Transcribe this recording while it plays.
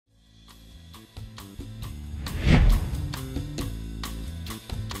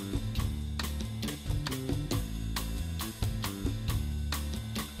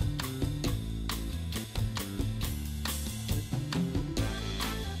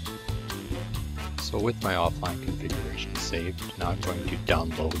So with my offline configuration saved, now I'm going to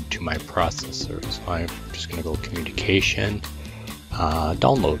download to my processor. So I'm just going to go communication,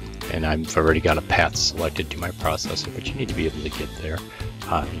 download, and I've already got a path selected to my processor, but you need to be able to get there.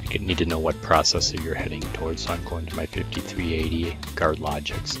 You need to know what processor you're heading towards. So I'm going to my 5380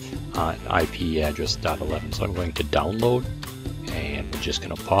 GuardLogix IP address .11. So I'm going to download, and we're just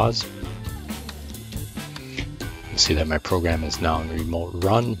going to pause. You see that my program is now in remote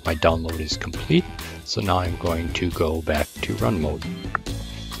run. My download is complete. So now I'm going to go back to run mode. I'm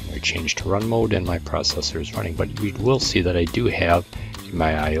going to change to run mode and my processor is running. But you will see that I do have in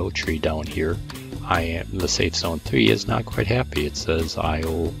my IO tree down here, the SafeZone 3 is not quite happy. It says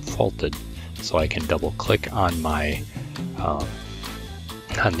IO faulted. So I can double click on my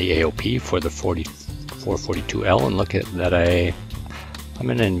on the AOP for the 442L and look at that I'm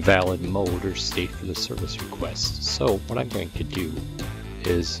in an invalid mode or state for the service request. So what I'm going to do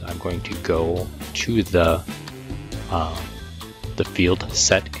is I'm going to go to the field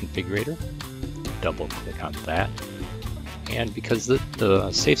Set Configurator, double click on that, and because the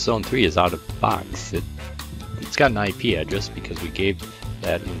SafeZone 3 is out of the box, it's got an IP address because we gave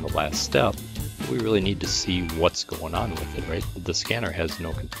that in the last step. We really need to see what's going on with it, right? The scanner has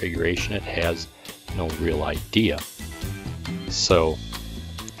no configuration, it has no real idea. So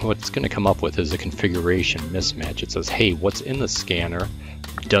what it's going to come up with is a configuration mismatch. It says, hey, what's in the scanner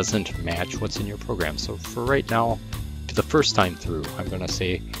doesn't match what's in your program. So for right now, the first time through, I'm going to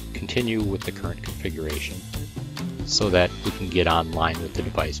say continue with the current configuration so that we can get online with the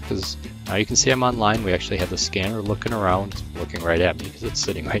device. Because now you can see I'm online. We actually have the scanner looking around. It's looking right at me because it's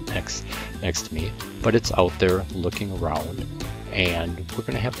sitting right next to me. But it's out there looking around. And we're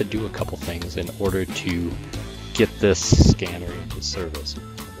going to have to do a couple things in order to get this scanner into service.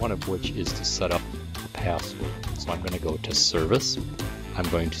 One of which is to set up a password. So I'm going to go to service. I'm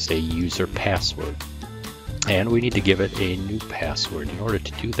going to say user password. And we need to give it a new password. In order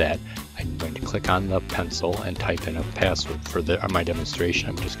to do that, I'm going to click on the pencil and type in a password. For my demonstration,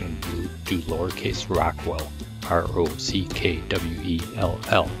 I'm just going to do lowercase Rockwell, R-O-C-K-W-E-L-L.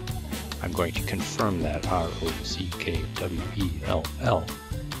 I'm going to confirm that, R-O-C-K-W-E-L-L.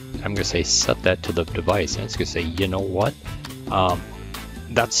 I'm going to say set that to the device, and it's going to say, you know what?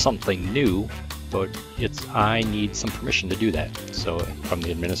 That's something new, but I need some permission to do that. So from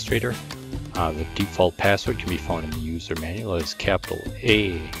the administrator, the default password can be found in the user manual as capital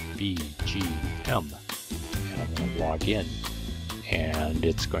A-B-G-M. And I'm going to log in, and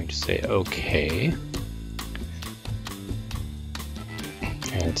it's going to say OK.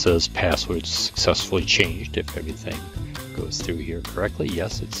 And it says password successfully changed if everything goes through here correctly.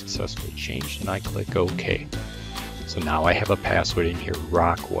 Yes, it's successfully changed, and I click OK. So now I have a password in here,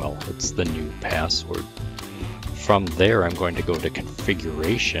 Rockwell. It's the new password. From there, I'm going to go to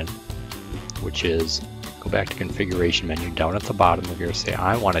configuration, which is go back to configuration menu. Down at the bottom, we're going to say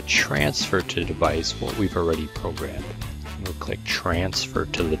I want to transfer to the device what we've already programmed. I'm going to click transfer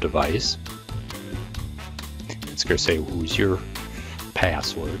to the device. It's going to say who's your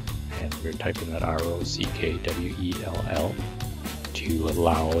password, and we're going to type in that R-O-C-K-W-E-L-L to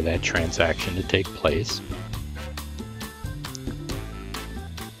allow that transaction to take place.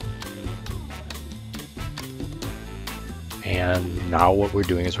 And now what we're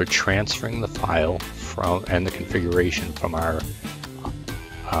doing is we're transferring the file and the configuration from our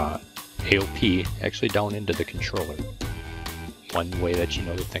AOP actually down into the controller. One way that you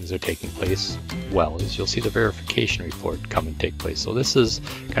know that things are taking place well is you'll see the verification report come and take place. So this is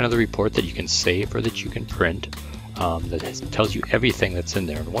kind of the report that you can save or that you can print that tells you everything that's in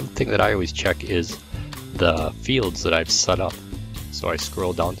there. And one thing that I always check is the fields that I've set up. So I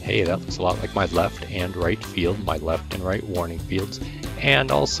scroll down, hey, that looks a lot like my left and right field, my left and right warning fields,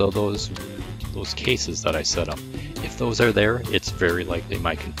 and also those cases that I set up. If those are there, it's very likely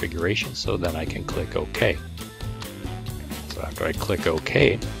my configuration, so then I can click OK. So after I click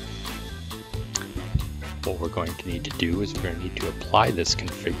OK, what we're going to need to do is we're going to need to apply this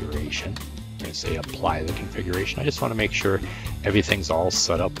configuration. I'm going to say apply the configuration. I just want to make sure everything's all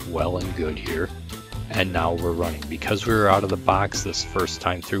set up well and good here. And now we're running. Because we were out of the box this first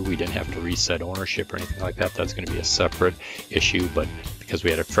time through, we didn't have to reset ownership or anything like that. That's going to be a separate issue, but because we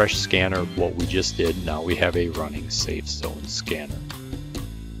had a fresh scanner, what we just did, now we have a running SafeZone scanner.